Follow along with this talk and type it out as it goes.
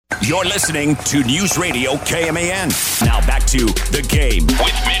You're listening to News Radio KMAN. Now back to The Game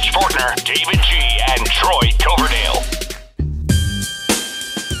with Mitch Fortner, David G., and Troy Coverdale.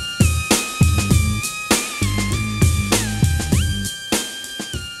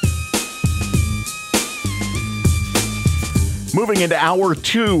 Moving into hour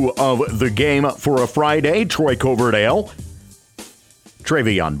 2 of The Game for a Friday, Troy Coverdale,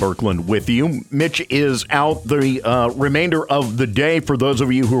 Travion Birkeland with you. Mitch is out the remainder of the day. For those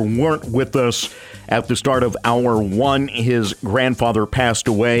of you who weren't with us at the start of hour 1, his grandfather passed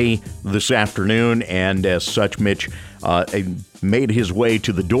away this afternoon, and as such, Mitch made his way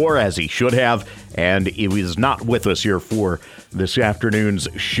to the door, as he should have, and he was not with us here for this afternoon's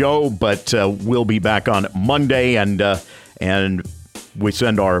show, but we'll be back on Monday, and we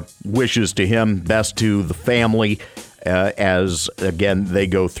send our wishes to him, best to the family, as, again, they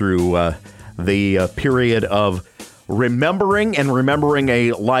go through the period of remembering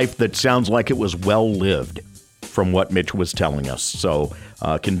a life that sounds like it was well-lived, from what Mitch was telling us. So,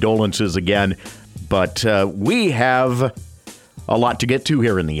 condolences again. But we have a lot to get to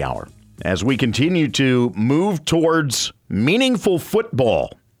here in the hour as we continue to move towards meaningful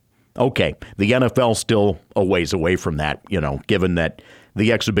football. Okay, the NFL still a ways away from that, given that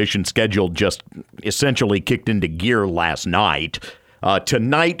the exhibition schedule just essentially kicked into gear last night.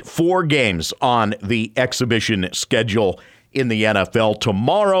 Tonight, 4 games on the exhibition schedule in the NFL.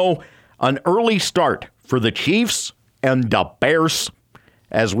 Tomorrow, an early start for the Chiefs and the Bears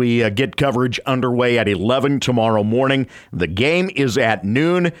as we get coverage underway at 11 tomorrow morning. The game is at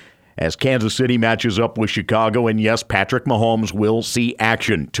noon as Kansas City matches up with Chicago. And yes, Patrick Mahomes will see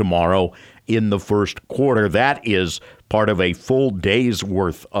action tomorrow in the first quarter. That is part of a full day's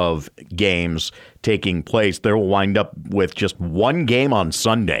worth of games taking place. They will wind up with just one game on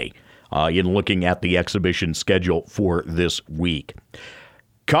Sunday in looking at the exhibition schedule for this week.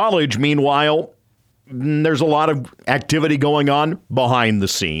 College, meanwhile, there's a lot of activity going on behind the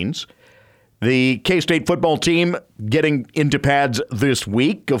scenes. The K-State football team getting into pads this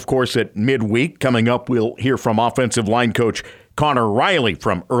week. Of course, at midweek, coming up, we'll hear from offensive line coach Connor Riley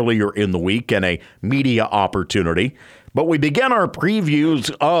from earlier in the week and a media opportunity. But we begin our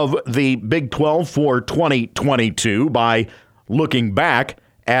previews of the Big 12 for 2022 by looking back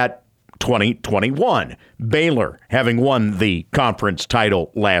at 2021. Baylor having won the conference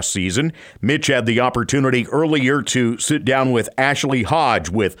title last season. Mitch had the opportunity earlier to sit down with Ashley Hodge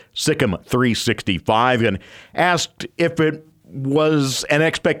with Sicem365 and asked if it was an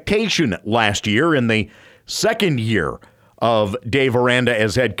expectation last year in the second year of Dave Aranda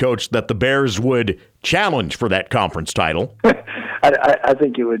as head coach that the Bears would challenge for that conference title. I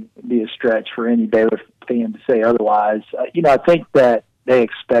think it would be a stretch for any Baylor fan to say otherwise. I think that they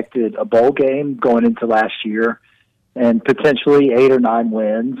expected a bowl game going into last year and potentially 8 or 9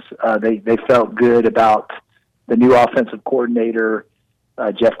 wins. They felt good about the new offensive coordinator,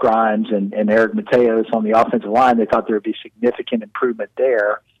 Jeff Grimes, and Eric Mateos on the offensive line. They thought there would be significant improvement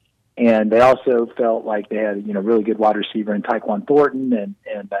there. And they also felt like they had, really good wide receiver in Tyquan Thornton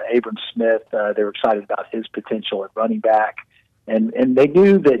and Abram Smith. They were excited about his potential at running back. And they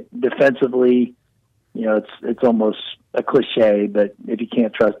knew that defensively, it's almost a cliche, but if you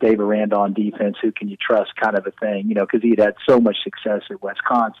can't trust Dave Aranda on defense, who can you trust kind of a thing, because he'd had so much success at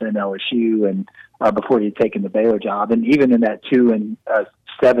Wisconsin, LSU, and before he'd taken the Baylor job. And even in that 2-7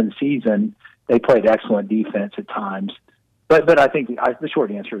 season, they played excellent defense at times. But I think the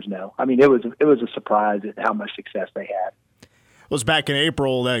short answer is no. I mean, it was a surprise at how much success they had. It was back in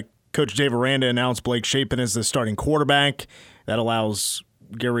April that Coach Dave Aranda announced Blake Shapen as the starting quarterback. That allows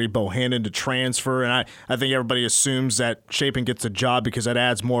Gary Bohannon to transfer, and I think everybody assumes that Shapen gets a job because that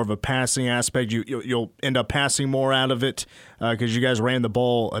adds more of a passing aspect. You'll end up passing more out of it because you guys ran the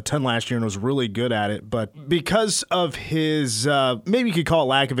ball a ton last year and was really good at it. But because of his, maybe you could call it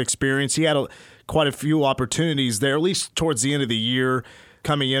lack of experience, he had quite a few opportunities there, at least towards the end of the year.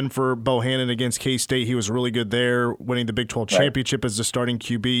 Coming in for Bohannon against K-State, he was really good there, winning the Big 12 championship as the starting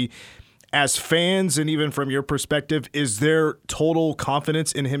QB. As fans, and even from your perspective, is there total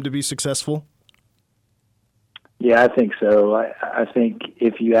confidence in him to be successful? Yeah, I think so. I think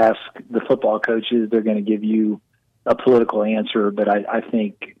if you ask the football coaches, they're going to give you a political answer, but I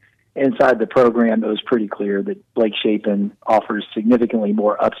think inside the program, it was pretty clear that Blake Shapen offers significantly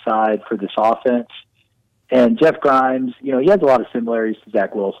more upside for this offense. And Jeff Grimes, he has a lot of similarities to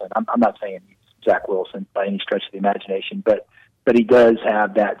Zach Wilson. I'm not saying he's Zach Wilson by any stretch of the imagination, but he does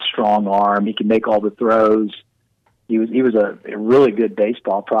have that strong arm. He can make all the throws. He was a really good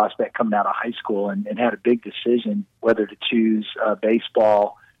baseball prospect coming out of high school and had a big decision whether to choose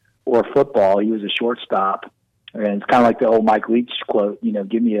baseball or football. He was a shortstop. And it's kind of like the old Mike Leach quote,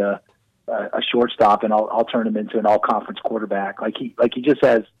 give me a shortstop and I'll turn him into an all-conference quarterback. Like he just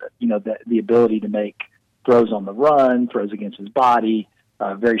has, the ability to make throws on the run, throws against his body,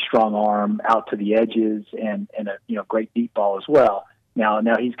 very strong arm out to the edges, and a great deep ball as well. Now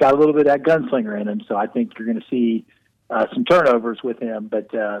he's got a little bit of that gunslinger in him, so I think you're going to see some turnovers with him.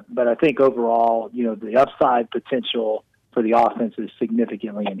 But I think overall, the upside potential for the offense is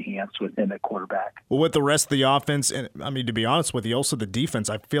significantly enhanced with him at quarterback. Well, with the rest of the offense, and I mean, to be honest with you, also the defense,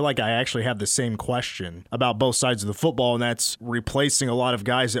 I feel like I actually have the same question about both sides of the football, and that's replacing a lot of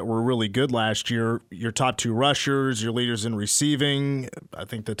guys that were really good last year. Your top 2 rushers, your leaders in receiving, I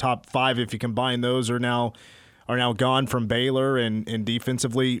think the top 5, if you combine those, are now gone from Baylor, and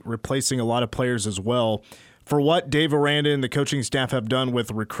defensively replacing a lot of players as well. For what Dave Aranda and the coaching staff have done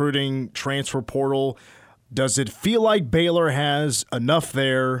with recruiting, transfer portal, does it feel like Baylor has enough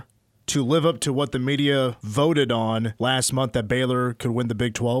there to live up to what the media voted on last month, that Baylor could win the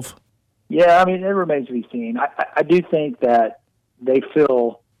Big 12? Yeah, I mean, it remains to be seen. I do think that they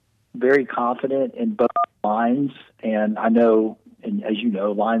feel very confident in both lines, and I know, and as you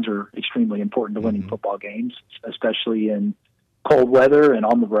know, lines are extremely important to winning football games, especially in cold weather and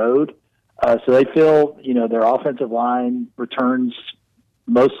on the road. So they feel, their offensive line returns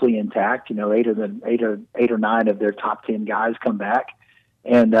mostly intact. 8 or 9 of their top 10 guys come back,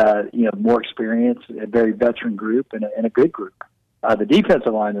 and more experience, a very veteran group, and a good group. The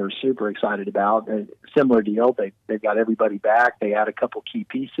defensive line they're super excited about. Similar deal. They've got everybody back. They add a couple key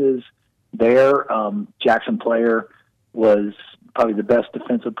pieces there. Jackson Player was probably the best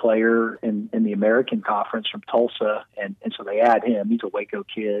defensive player in the American Conference from Tulsa, and so they add him. He's a Waco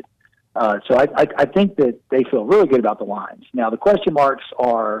kid. So I think that they feel really good about the lines. Now, the question marks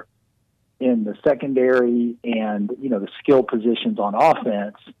are in the secondary and, the skill positions on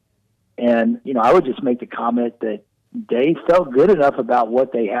offense. And, I would just make the comment that they felt good enough about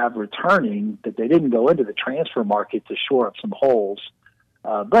what they have returning that they didn't go into the transfer market to shore up some holes.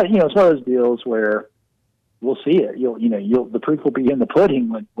 But, it's one of those deals where we'll see it. The proof will be in the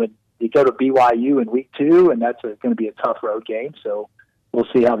pudding when you go to BYU in week 2, and that's going to be a tough road game. So we'll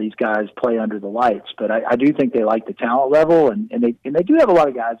see how these guys play under the lights. But I do think they like the talent level, and they do have a lot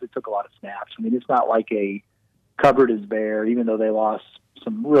of guys that took a lot of snaps. I mean, it's not like a cupboard is bare, even though they lost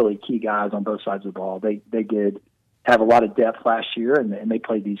some really key guys on both sides of the ball. They did have a lot of depth last year, and they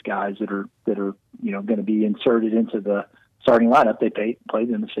played these guys that are going to be inserted into the starting lineup. They played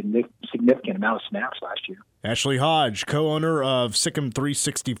them a significant amount of snaps last year. Ashley Hodge, co-owner of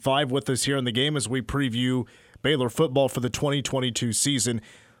Sicem365, with us here in the game as we preview Baylor football for the 2022 season.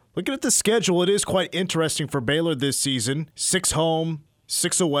 Looking at the schedule, it is quite interesting for Baylor this season. 6 home,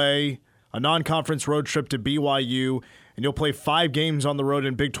 6 away, a non-conference road trip to BYU, and you'll play 5 games on the road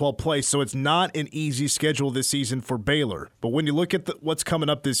in Big 12 play, so it's not an easy schedule this season for Baylor. But when you look at what's coming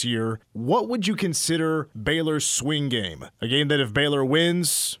up this year, what would you consider Baylor's swing game? A game that if Baylor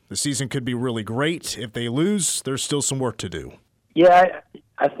wins, the season could be really great. If they lose, there's still some work to do. Yeah,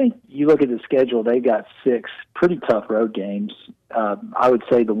 I think you look at the schedule, they've got 6 pretty tough road games. I would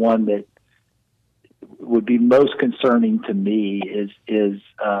say the one that would be most concerning to me is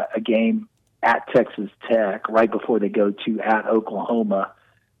a game at Texas Tech right before they go to at Oklahoma.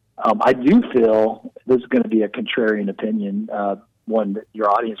 I do feel this is going to be a contrarian opinion, one that your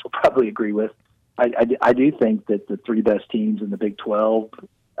audience will probably agree with. I do think that the 3 best teams in the Big 12,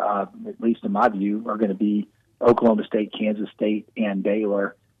 at least in my view, are going to be Oklahoma State, Kansas State, and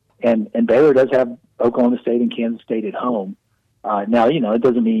Baylor. And Baylor does have Oklahoma State and Kansas State at home. Now, it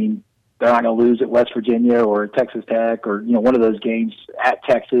doesn't mean they're not going to lose at West Virginia or Texas Tech or, one of those games at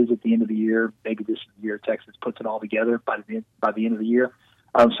Texas at the end of the year. Maybe this year Texas puts it all together by the end of the year.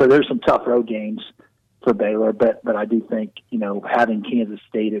 So there's some tough road games for Baylor, but I do think, having Kansas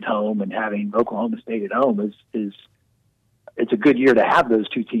State at home and having Oklahoma State at home is it's a good year to have those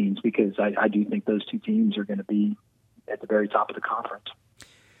 2 teams, because I do think those 2 teams are going to be at the very top of the conference.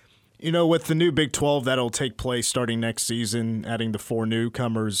 With the new Big 12 that'll take place starting next season, adding the 4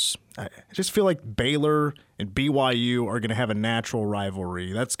 newcomers, I just feel like Baylor and BYU are going to have a natural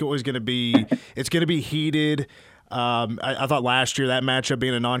rivalry. That's always going to be – it's going to be heated. I thought last year that matchup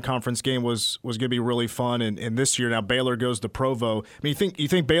being a non-conference game was going to be really fun, and this year now Baylor goes to Provo. I mean, you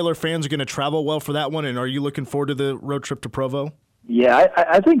think Baylor fans are going to travel well for that one, and are you looking forward to the road trip to Provo? Yeah,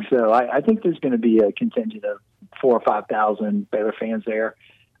 I think so. I think there's going to be a contingent of 4,000 or 5,000 Baylor fans there.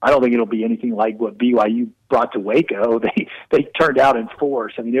 I don't think it'll be anything like what BYU brought to Waco. They turned out in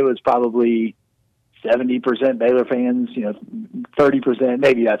force. I mean, it was probably 70% Baylor fans, 30%,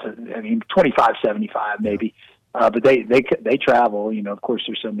 maybe 25, 75 maybe. But they travel, of course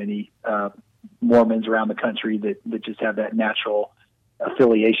there's so many Mormons around the country that just have that natural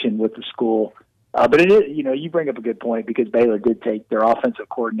affiliation with the school. But it is, you bring up a good point, because Baylor did take their offensive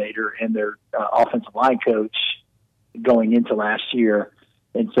coordinator and their offensive line coach going into last year.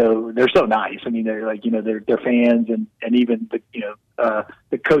 And so they're so nice. I mean, they're like, they're fans, and even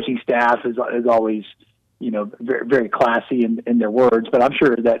the coaching staff is always, very, very classy in their words, but I'm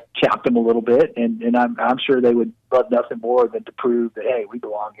sure that chapped them a little bit. And I'm sure they would love nothing more than to prove that, hey, we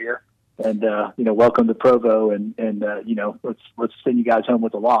belong here. And, welcome to Provo, and let's send you guys home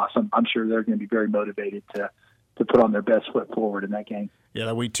with a loss. I'm sure they're going to be very motivated to put on their best foot forward in that game. Yeah,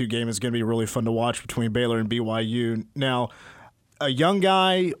 that Week 2 game is going to be really fun to watch between Baylor and BYU. Now, a young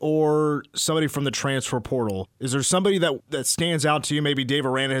guy or somebody from the transfer portal, is there somebody that stands out to you, maybe Dave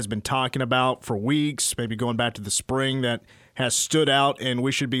Aranda has been talking about for weeks, maybe going back to the spring, that has stood out and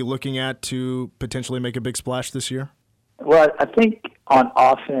we should be looking at to potentially make a big splash this year? Well, I think on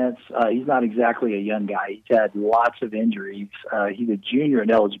offense, he's not exactly a young guy. He's had lots of injuries. He's a junior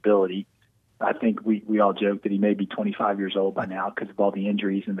in eligibility. I think we all joke that he may be 25 years old by now because of all the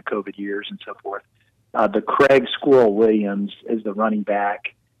injuries and the COVID years and so forth. The Craig Squirrel Williams is the running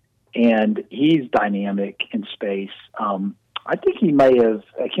back, and he's dynamic in space. I think he may have,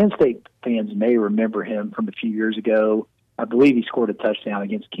 Kansas State fans may remember him from a few years ago. I believe he scored a touchdown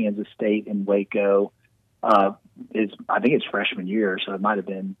against Kansas State in Waco. I think it's freshman year, so it might have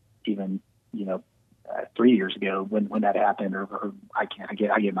been even 3 years ago when that happened, or I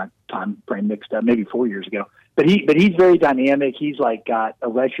get my time frame mixed up, maybe 4 years ago. But he's very dynamic. He's like got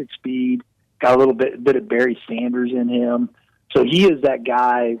electric speed, got a little bit of Barry Sanders in him. So he is that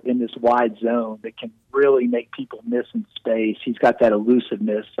guy in this wide zone that can really make people miss in space. He's got that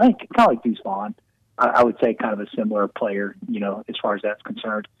elusiveness, I think, kind of like Deuce Vaughn. I would say kind of a similar player, as far as that's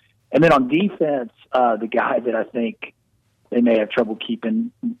concerned. And then on defense, the guy that I think they may have trouble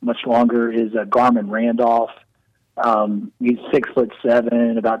keeping much longer is Garmin Randolph. He's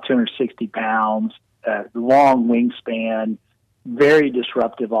 6'7", about 260 pounds, long wingspan, very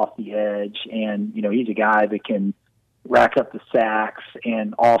disruptive off the edge. And, he's a guy that can rack up the sacks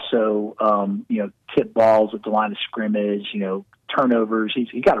and also, tip balls at the line of scrimmage, turnovers.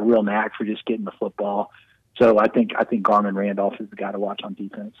 He's got a real knack for just getting the football. So I think Garmin Randolph is the guy to watch on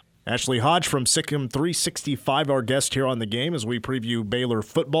defense. Ashley Hodge from Sicem365, our guest here on the game as we preview Baylor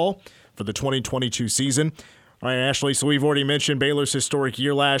football for the 2022 season. All right, Ashley, so we've already mentioned Baylor's historic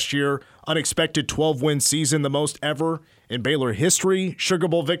year last year, unexpected 12-win season, the most ever in Baylor history, Sugar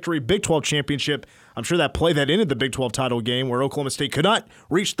Bowl victory, Big 12 championship. I'm sure that play that ended the Big 12 title game where Oklahoma State could not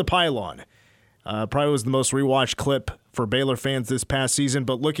reach the pylon. Probably was the most rewatched clip for Baylor fans this past season,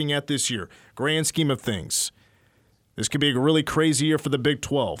 but looking at this year, grand scheme of things, this could be a really crazy year for the Big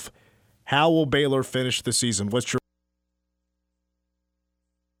 12. How will Baylor finish the season? What's your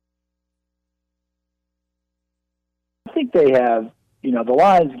I think they have, the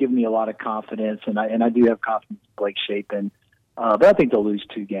Lions give me a lot of confidence, and I do have confidence in Blake Shapen, but I think they'll lose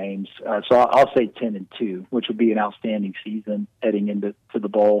 2 games. So I'll say 10-2, which would be an outstanding season heading into the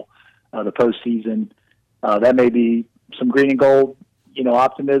bowl, the postseason. That may be some green and gold,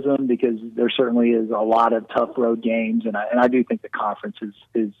 optimism, because there certainly is a lot of tough road games, and I do think the conference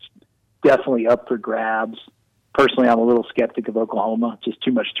is definitely up for grabs. Personally, I'm a little skeptic of Oklahoma, just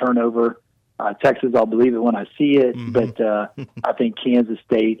too much turnover. Texas, I'll believe it when I see it, but I think Kansas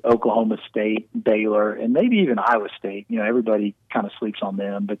State, Oklahoma State, Baylor, and maybe even Iowa State, everybody kind of sleeps on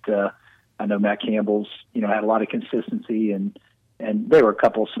them, but I know Matt Campbell's, had a lot of consistency, and they were a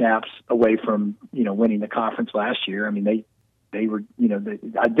couple of snaps away from, winning the conference last year. I mean, they were,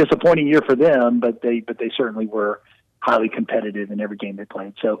 a disappointing year for them, but they certainly were highly competitive in every game they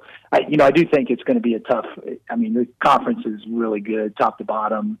played. So, I do think it's going to be a tough. I mean, the conference is really good, top to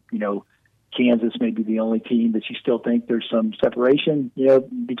bottom. Kansas may be the only team that you still think there's some separation,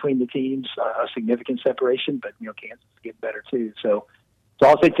 between the teams, a significant separation. But Kansas is getting better too. So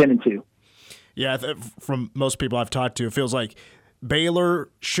I'll say 10-2. Yeah, from most people I've talked to, it feels like Baylor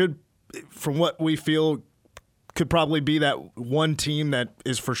should, from what we feel, could probably be that one team that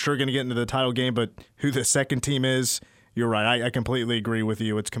is for sure going to get into the title game, but who the second team is, you're right. I completely agree with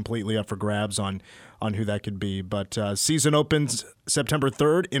you. It's completely up for grabs on who that could be. But season opens September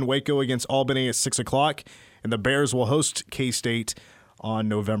 3rd in Waco against Albany at 6 o'clock, and the Bears will host K-State on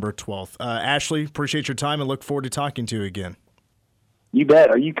November 12th. Ashley, appreciate your time and look forward to talking to you again. You bet.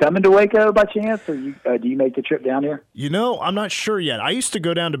 Are you coming to Waco by chance, or do you make the trip down here? I'm not sure yet. I used to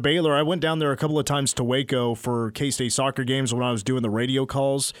go down to Baylor. I went down there a couple of times to Waco for K-State soccer games when I was doing the radio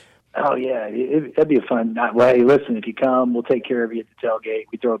calls. Oh, yeah. That'd be a fun night. Well, hey, listen, if you come, we'll take care of you at the tailgate.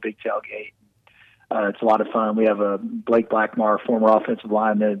 We throw a big tailgate. It's a lot of fun. We have a Blake Blackmar, former offensive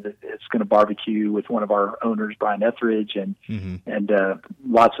lineman, that's going to barbecue with one of our owners, Brian Etheridge, and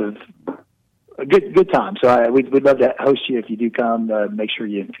lots of a good time. So we'd love to host you if you do come. Make sure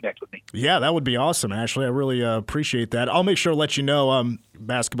you connect with me. Yeah, that would be awesome, Ashley. I really appreciate that. I'll make sure to let you know.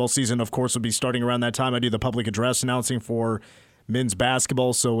 Basketball season, of course, will be starting around that time. I do the public address announcing for men's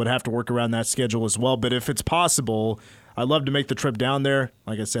basketball, so would have to work around that schedule as well. But if it's possible, I'd love to make the trip down there.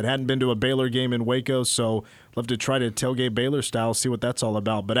 Like I said, hadn't been to a Baylor game in Waco, so love to try to tailgate Baylor style, see what that's all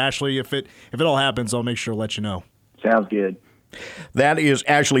about. But Ashley, if it all happens, I'll make sure to let you know. Sounds good. That is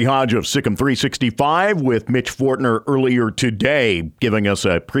Ashley Hodge of Sicem365 with Mitch Fortner earlier today, giving us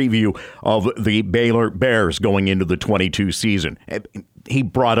a preview of the Baylor Bears going into the 22 season. He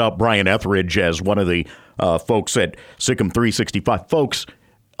brought up Brian Etheridge as one of the folks at Sicem365. Folks,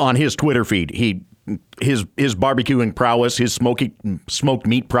 on his Twitter feed, his barbecuing prowess, his smoked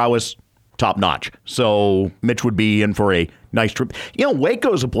meat prowess, top notch. So Mitch would be in for a nice trip.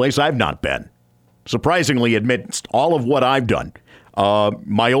 Waco's a place I've not been. Surprisingly, amidst all of what I've done,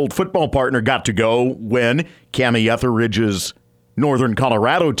 my old football partner got to go when Cammie Etheridge's Northern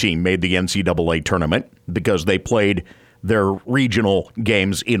Colorado team made the NCAA tournament because they played their regional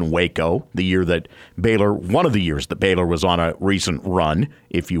games in Waco, one of the years that Baylor was on a recent run,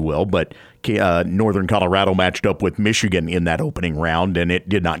 if you will. But Northern Colorado matched up with Michigan in that opening round, and it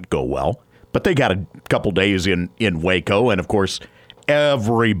did not go well. But they got a couple days in Waco, and of course,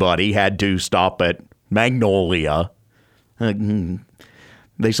 everybody had to stop at Magnolia.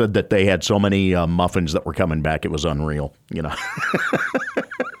 They said that they had so many muffins that were coming back, it was unreal.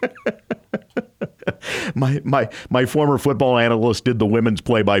 My former football analyst did the women's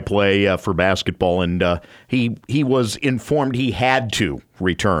play-by-play for basketball, and he was informed he had to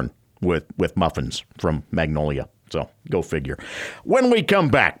return with muffins from Magnolia. So go figure. When we come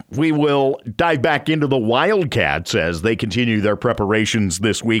back, we will dive back into the Wildcats as they continue their preparations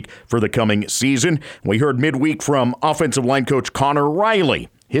this week for the coming season. We heard midweek from offensive line coach Connor Riley.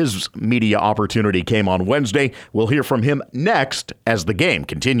 His media opportunity came on Wednesday. We'll hear from him next as the game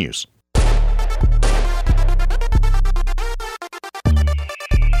continues.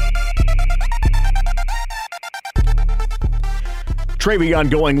 Travion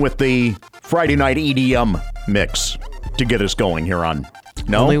going with the Friday night EDM mix to get us going here on.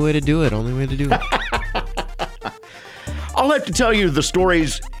 No? Only way to do it. I'll have to tell you the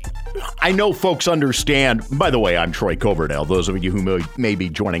stories. I know folks understand. By the way, I'm Troy Coverdale. Those of you who may be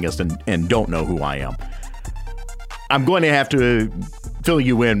joining us and don't know who I am. I'm going to have to fill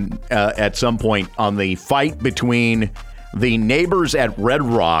you in at some point on the fight between the neighbors at Red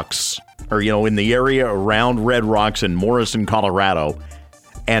Rocks, or in the area around Red Rocks in Morrison, Colorado,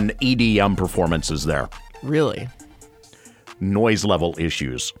 and EDM performances there. Really? Noise level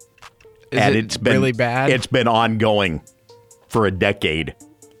issues. It's been really bad? It's been ongoing for a decade.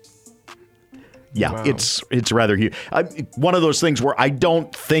 Yeah, wow. It's rather huge. One of those things where I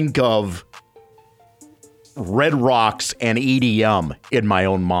don't think of Red Rocks and EDM in my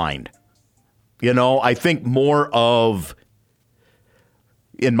own mind. I think more of,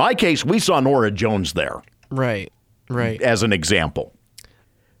 in my case, we saw Norah Jones there. Right. As an example.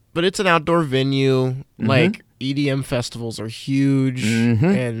 But it's an outdoor venue. Mm-hmm. Like, EDM festivals are huge,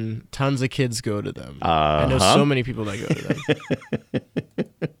 and tons of kids go to them. I know so many people that go to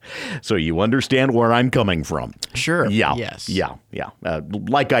them. So you understand where I'm coming from. Sure. Yeah. Yes. Yeah.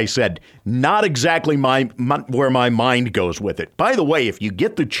 Like I said, not exactly where my mind goes with it. By the way, if you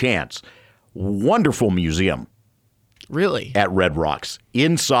get the chance, wonderful museum. Really? At Red Rocks,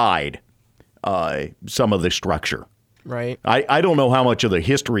 inside some of the structure. Right. I don't know how much of the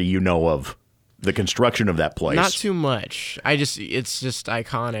history you know of the construction of that place. Not too much. It's just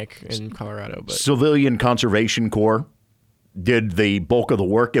iconic in Colorado. But Civilian Conservation Corps did the bulk of the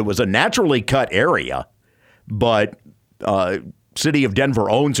work. It was a naturally cut area, but City of Denver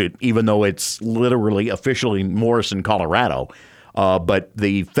owns it, even though it's literally officially Morrison, Colorado. But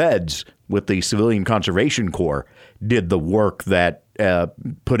the feds with the Civilian Conservation Corps did the work that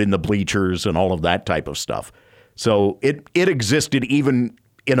put in the bleachers and all of that type of stuff. So it existed even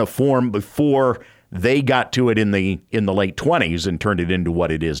in a form before they got to it in the late 20s and turned it into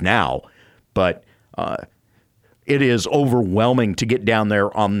what it is now. But it is overwhelming to get down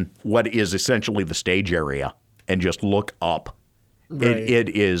there on what is essentially the stage area and just look up. Right.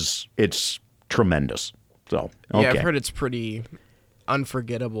 It's tremendous. So okay. Yeah, I've heard it's pretty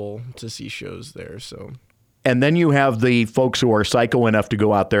unforgettable to see shows there. So, and then you have the folks who are psycho enough to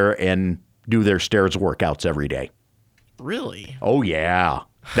go out there and do their stairs workouts every day. Really? Oh yeah,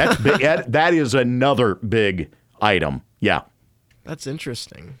 that's big. That is another big item. Yeah, that's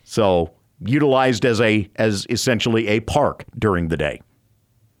interesting. So utilized as essentially a park during the day.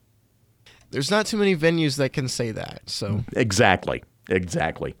 There's not too many venues that can say that. So Exactly.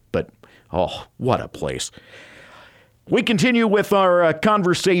 But, oh, what a place. We continue with our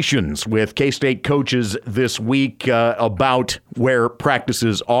conversations with K-State coaches this week about where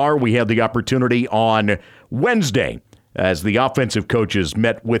practices are. We had the opportunity on Wednesday as the offensive coaches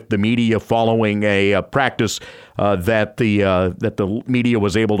met with the media following a practice that the media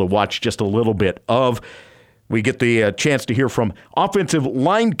was able to watch just a little bit of. We get the chance to hear from offensive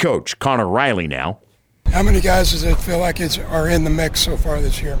line coach Connor Riley now. How many guys does it feel like are in the mix so far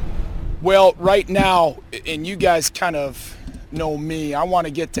this year? Well, right now, and you guys kind of know me, I want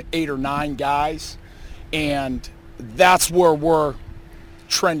to get to 8 or 9 guys, and that's where we're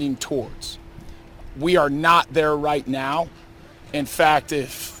trending towards. We are not there right now. In fact,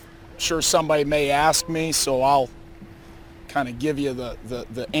 sure somebody may ask me, so I'll kind of give you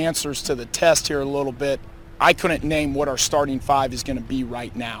the answers to the test here a little bit. I couldn't name what our starting 5 is going to be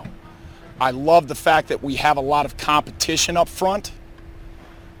right now. I love the fact that we have a lot of competition up front,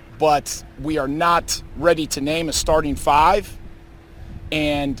 but we are not ready to name a starting 5.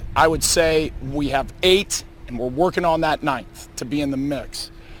 And I would say we have 8, and we're working on that 9th to be in the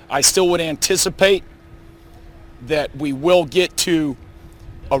mix. I still would anticipate that we will get to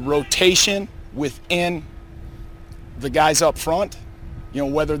a rotation within the guys up front,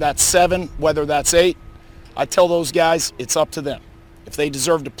 whether that's 7, whether that's 8. I tell those guys it's up to them. If they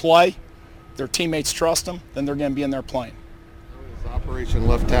deserve to play, their teammates trust them, then they're going to be in there playing. How is Operation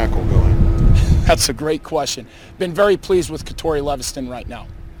Left Tackle going? That's a great question. Been very pleased with Katori Leviston right now.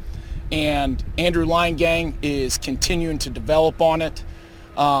 And Andrew Leingang is continuing to develop on it.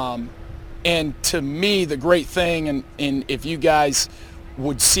 And to me, the great thing, and if you guys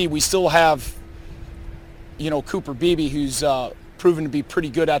would see, we still have, Cooper Beebe, who's proven to be pretty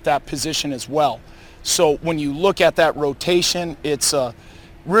good at that position as well. So when you look at that rotation, it's a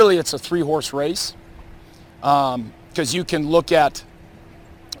 3-horse race, because you can look at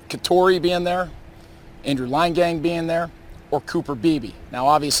Katori being there, Andrew Leingang being there, or Cooper Beebe. Now,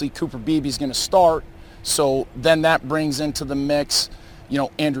 obviously, Cooper Beebe is going to start, so then that brings into the mix,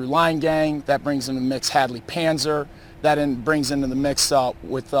 Andrew Leingang. That brings into the mix Hadley Panzer. That brings into the mix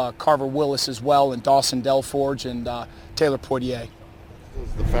with Carver Willis as well, and Dawson Delforge and Taylor Poitier.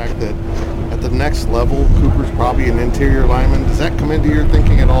 The fact that at the next level, Cooper's probably an interior lineman, does that come into your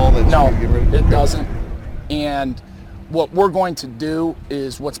thinking at all? No, it doesn't. And what we're going to do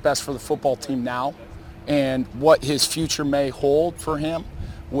is what's best for the football team now and what his future may hold for him,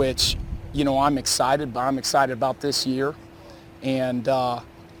 which, I'm excited about this year. And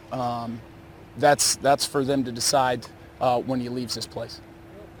that's for them to decide when he leaves this place.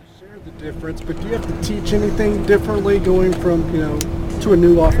 Share the difference, but do you have to teach anything differently going from, to a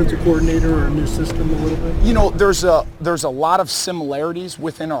new offensive coordinator or a new system a little bit? There's a lot of similarities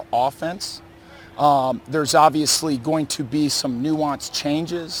within our offense. There's obviously going to be some nuanced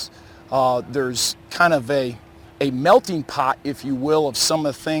changes. There's kind of a melting pot, if you will, of some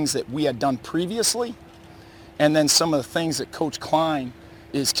of the things that we had done previously, and then some of the things that Coach Klein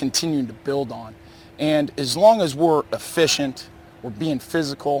is continuing to build on. And as long as we're efficient, we're being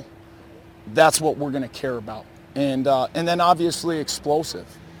physical, that's what we're going to care about. And then obviously explosive.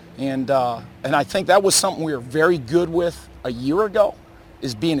 And I think that was something we were very good with a year ago,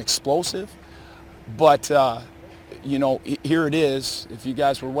 is being explosive. But, here it is, if you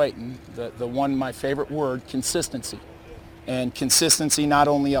guys were waiting, the one, my favorite word, consistency. And consistency not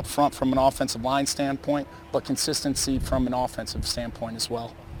only up front from an offensive line standpoint, but consistency from an offensive standpoint as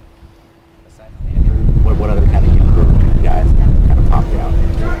well. What other kind of improvement you guys kind of popped out?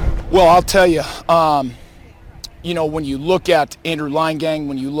 Well, I'll tell you, when you look at Andrew Leingang,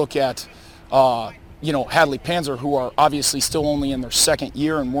 when you look at, Hadley Panzer, who are obviously still only in their second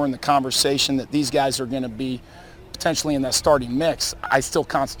year, and we're in the conversation that these guys are going to be potentially in that starting mix, I still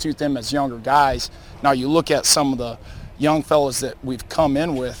constitute them as younger guys. Now, you look at some of the young fellas that we've come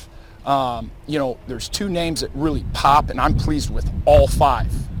in with, there's 2 names that really pop, and I'm pleased with all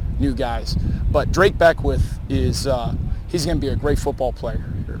 5 new guys. But Drake Beckwith is, he's going to be a great football player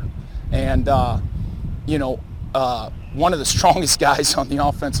here. And, one of the strongest guys on the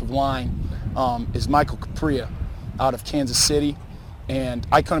offensive line is Michael Capria out of Kansas City. And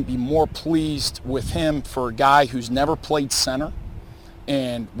I couldn't be more pleased with him for a guy who's never played center.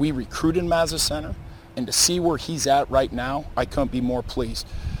 And we recruited him as a center. And to see where he's at right now, I couldn't be more pleased.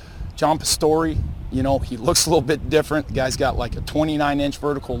 John Pastore, he looks a little bit different. The guy's got like a 29-inch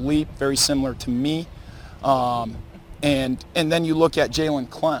vertical leap, very similar to me. And then you look at Jalen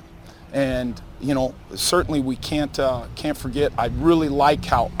Clem. And, certainly we can't forget, I really like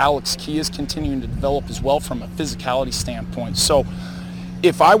how Alex Key is continuing to develop as well from a physicality standpoint. So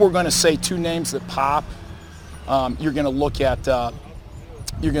if I were going to say two names that pop, you're going to look at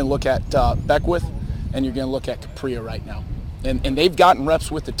Beckwith, and you're going to look at Capria right now. And they've gotten reps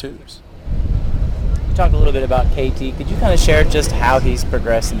with the twos. You talked a little bit about KT. Could you kind of share just how he's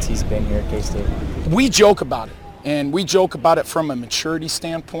progressed since he's been here at K-State? We joke about it, and we joke about it from a maturity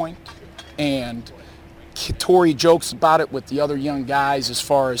standpoint, and Tori jokes about it with the other young guys as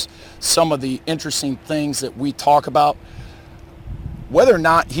far as some of the interesting things that we talk about. Whether or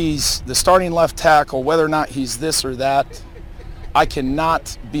not he's the starting left tackle, whether or not he's this or that, I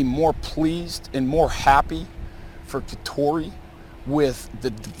cannot be more pleased and more happy for Tori with the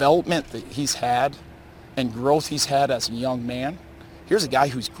development that he's had and growth he's had as a young man. Here's a guy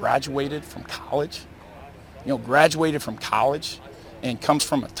who's graduated from college, and comes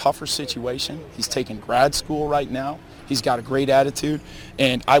from a tougher situation. He's taking grad school right now. He's got a great attitude,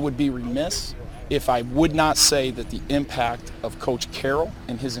 and I would be remiss if I would not say that the impact of Coach Carroll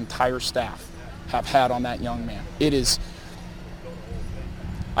and his entire staff have had on that young man.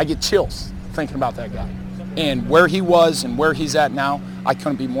 I get chills thinking about that guy. And where he was and where he's at now, I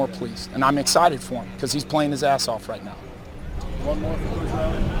couldn't be more pleased. And I'm excited for him because he's playing his ass off right now. One more.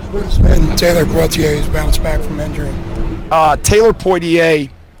 What's been Taylor Poitier's bounce back from injury? Taylor Poitier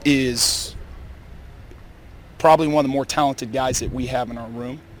is probably one of the more talented guys that we have in our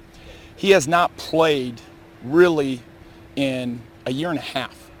room. He has not played really in a year and a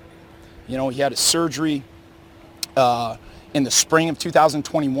half. He had a surgery in the spring of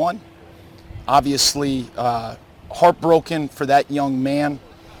 2021. Obviously, heartbroken for that young man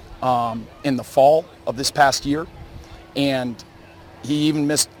in the fall of this past year. And he even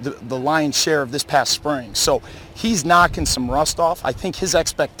missed the lion's share of this past spring. So he's knocking some rust off. I think his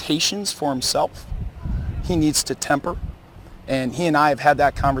expectations for himself, he needs to temper. And he and I have had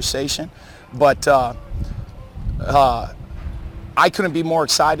that conversation. But I couldn't be more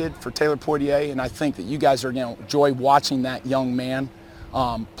excited for Taylor Poitier, and I think that you guys are going to enjoy watching that young man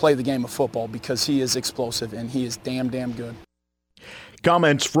play the game of football because he is explosive and he is damn good.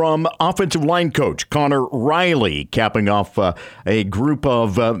 Comments from offensive line coach Connor Riley, capping off a group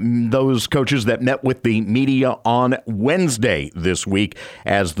of those coaches that met with the media on Wednesday this week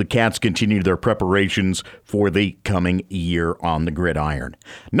as the Cats continue their preparations for the coming year on the gridiron.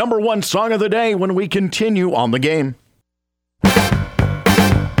 Number one song of the day when we continue on the game.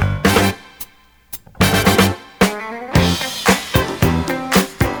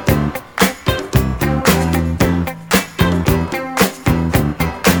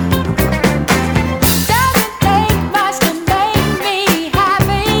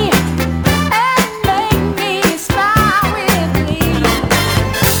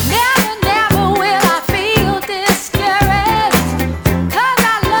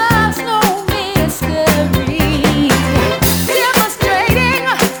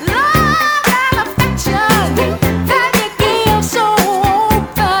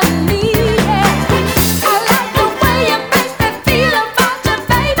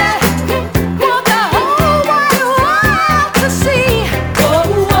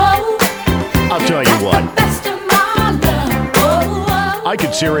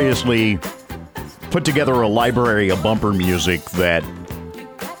 Seriously put together a library of bumper music that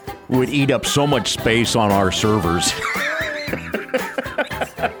would eat up so much space on our servers.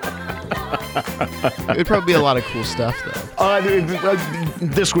 It'd probably be a lot of cool stuff, though.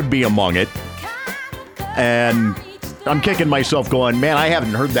 This would be among it. And I'm kicking myself going, man, I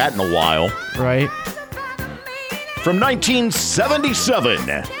haven't heard that in a while. Right. From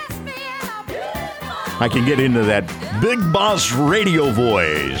 1977. I can get into that big boss radio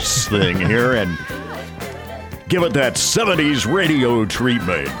voice thing here and give it that 70s radio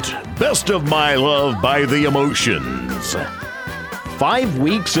treatment. Best of My Love by The Emotions. 5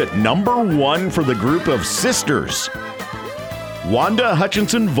 weeks at number one for the group of sisters. Wanda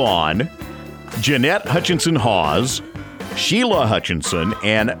Hutchinson Vaughn, Jeanette Hutchinson Hawes, Sheila Hutchinson,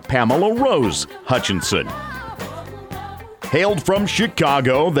 and Pamela Rose Hutchinson. Hailed from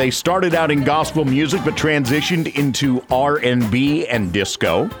Chicago, they started out in gospel music but transitioned into R&B and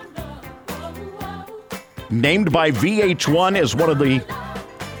disco. Named by VH1 as one of the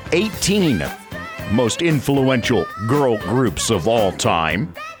 18 most influential girl groups of all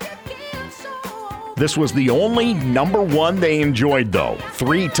time. This was the only number one they enjoyed, though.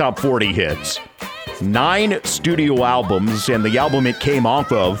 3 top 40 hits, 9 studio albums, and the album it came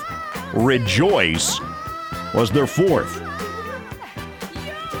off of, Rejoice, was their 4th.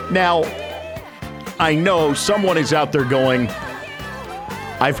 Now, I know someone is out there going,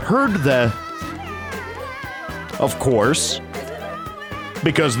 I've heard of course,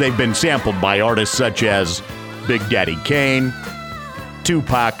 because they've been sampled by artists such as Big Daddy Kane,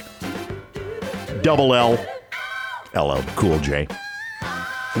 Tupac, Double L, LL Cool J,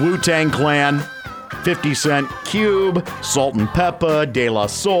 Wu-Tang Clan, 50 Cent, Cube, Salt and Peppa, De La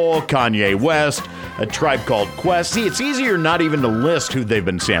Soul, Kanye West, A Tribe Called Quest. See, it's easier not even to list who they've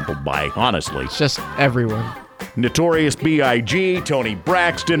been sampled by, honestly. It's just everyone. Notorious B.I.G., Tony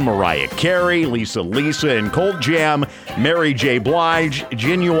Braxton, Mariah Carey, Lisa and Colt Jam, Mary J. Blige,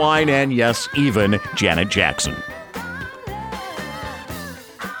 Genuine, and yes, even Janet Jackson.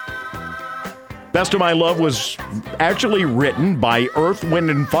 Best of My Love was actually written by Earth,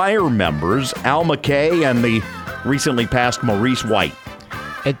 Wind & Fire members Al McKay and the recently passed Maurice White.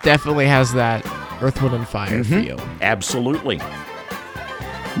 It definitely has that Earth, Wind & Fire feel. Absolutely.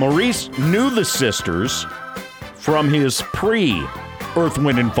 Maurice knew the sisters from his pre-Earth,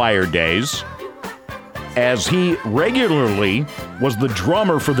 Wind & Fire days, as he regularly was the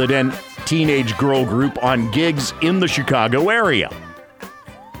drummer for the then teenage girl group on gigs in the Chicago area.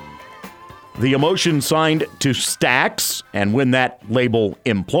 The Emotion signed to Stax, and when that label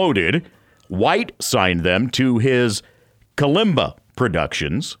imploded, White signed them to his Kalimba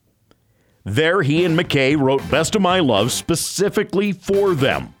Productions. There, he and McKay wrote Best of My Love specifically for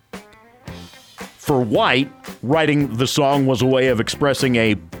them. For White, writing the song was a way of expressing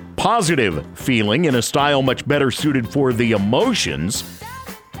a positive feeling in a style much better suited for the Emotions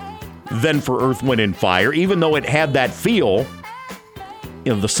than for Earth, Wind & Fire, even though it had that feel,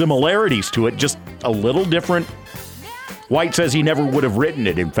 the similarities to it, just a little different. White says he never would have written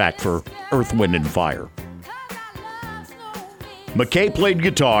it, in fact, for Earth, Wind & Fire. McKay played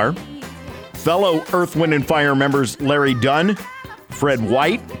guitar. Fellow Earth, Wind & Fire members Larry Dunn, Fred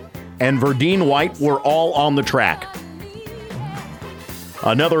White, and Verdine White were all on the track.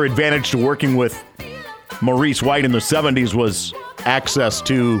 Another advantage to working with Maurice White in the 70s was access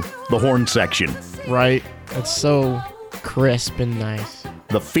to the horn section. Right. It's so crisp and nice.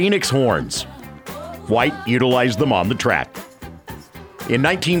 The Phoenix horns. White utilized them on the track. In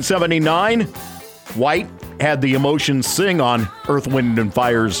 1979, White had the Emotions sing on Earth, Wind &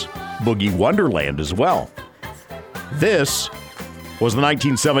 Fire's Boogie Wonderland as well. This was the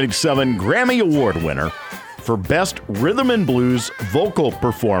 1977 Grammy Award winner for Best Rhythm and Blues Vocal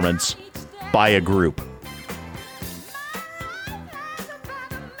Performance by a Group.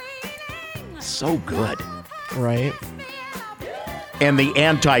 So good. Right. And the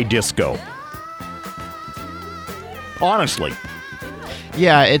anti-disco. Honestly.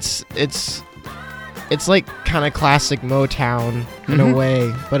 Yeah, it's like kind of classic Motown in a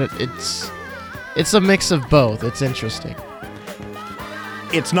way, but it's a mix of both. It's interesting.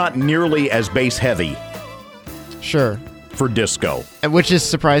 It's not nearly as bass heavy. Sure. For disco. And which is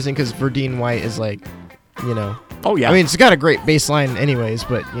surprising because Verdine White is like, Oh, yeah. I mean, it's got a great bass line anyways,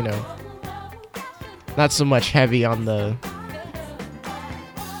 but, not so much heavy on the...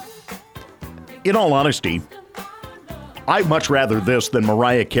 In all honesty, I'd much rather this than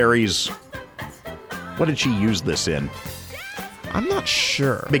Mariah Carey's... What did she use this in? I'm not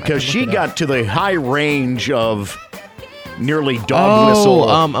sure. Because she got to the high range of nearly dog whistle.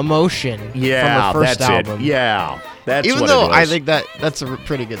 Emotion. Yeah, from the first that's album. it. Yeah, that's Even what though it was. I think that's a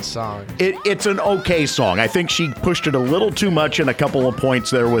pretty good song. It's an okay song. I think she pushed it a little too much in a couple of points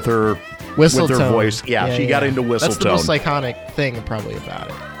there with her whistle with her tone. voice. Yeah, she got into whistle tone. That's the most iconic thing probably about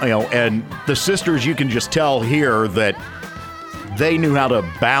it. And the sisters, you can just tell here that they knew how to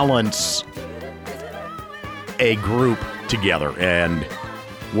balance a group together and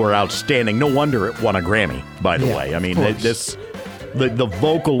were outstanding. No wonder it won a Grammy, by the way. I mean, the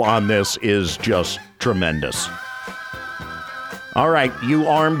vocal on this is just tremendous. All right, you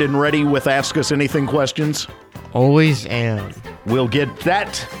armed and ready with Ask Us Anything questions? Always am. We'll get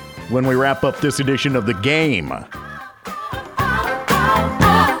that when we wrap up this edition of The Game.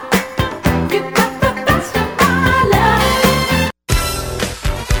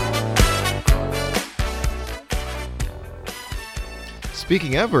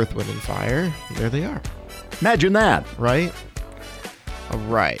 Speaking of Earth, Wind & Fire, there they are. Imagine that. Right? All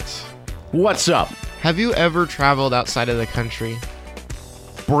right. What's up? Have you ever traveled outside of the country?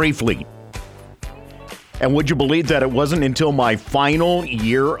 Briefly. And would you believe that it wasn't until my final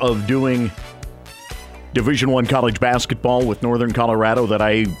year of doing Division I college basketball with Northern Colorado that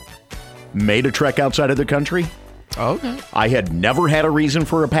I made a trek outside of the country? Okay. I had never had a reason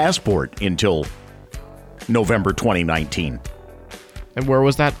for a passport until November 2019. And where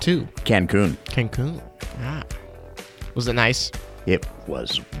was that to? Cancun. Cancun. Ah. Was it nice? It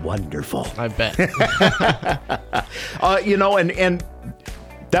was wonderful. I bet. And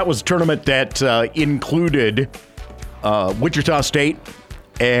that was a tournament that included Wichita State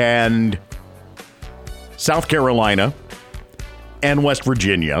and South Carolina and West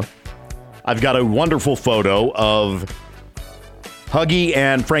Virginia. I've got a wonderful photo of Huggy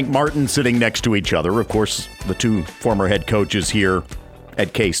and Frank Martin sitting next to each other. Of course, the two former head coaches here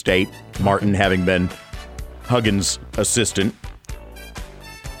at K-State, Martin having been Huggins' assistant.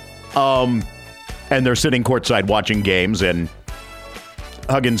 And they're sitting courtside watching games, and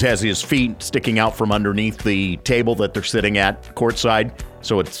Huggins has his feet sticking out from underneath the table that they're sitting at courtside,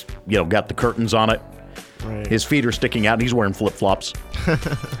 so it's, got the curtains on it. Right. His feet are sticking out, and he's wearing flip-flops.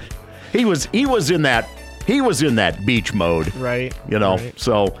 He was in that beach mode. Right. Right.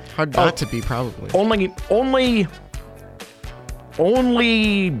 So hard not to be, probably.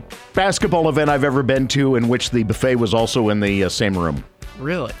 Only basketball event I've ever been to in which the buffet was also in the same room.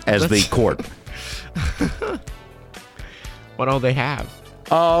 Really? As the court. What all they have?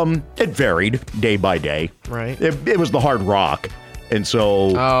 It varied day by day. Right. It was the Hard Rock. And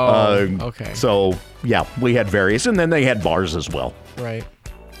so okay. So yeah, we had various, and then they had bars as well. Right.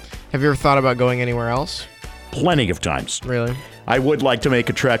 Have you ever thought about going anywhere else? Plenty of times. Really? I would like to make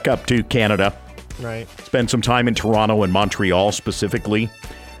a trek up to Canada. Right. Spend some time in Toronto and Montreal specifically.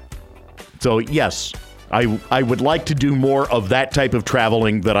 So yes, I would like to do more of that type of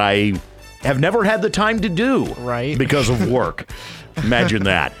traveling that I have never had the time to do. Right. Because of work. Imagine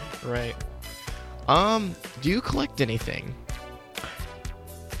that. Right. Do you collect anything?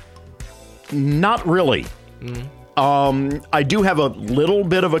 Not really. I do have a little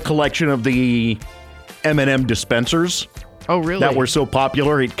bit of a collection of the M&M dispensers. Oh, really? That were so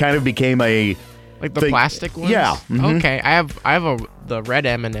popular, it kind of became a like the plastic ones. Yeah. Mm-hmm. Okay, I have the red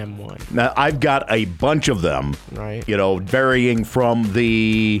M&M one. Now I've got a bunch of them. Right. Varying from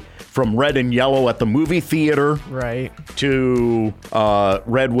red and yellow at the movie theater. Right. To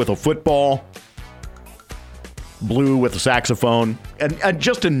red with a football. Blue with a saxophone, and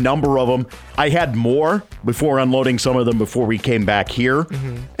just a number of them. I had more before unloading some of them before we came back here,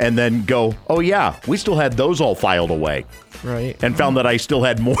 and then go, oh yeah, we still had those all filed away. Right. And found that I still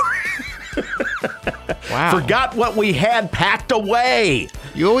had more. Wow. Forgot what we had packed away.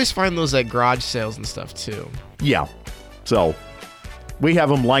 You always find those at garage sales and stuff too. Yeah. So we have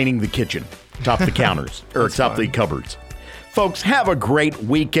them lining the kitchen, top the counters, or top the cupboards. Folks, have a great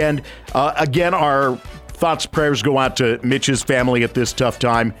weekend. Again, our thoughts, prayers go out to Mitch's family at this tough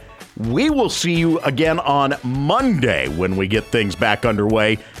time. We will see you again on Monday when we get things back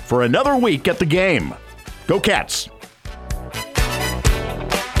underway for another week at the game. Go Cats!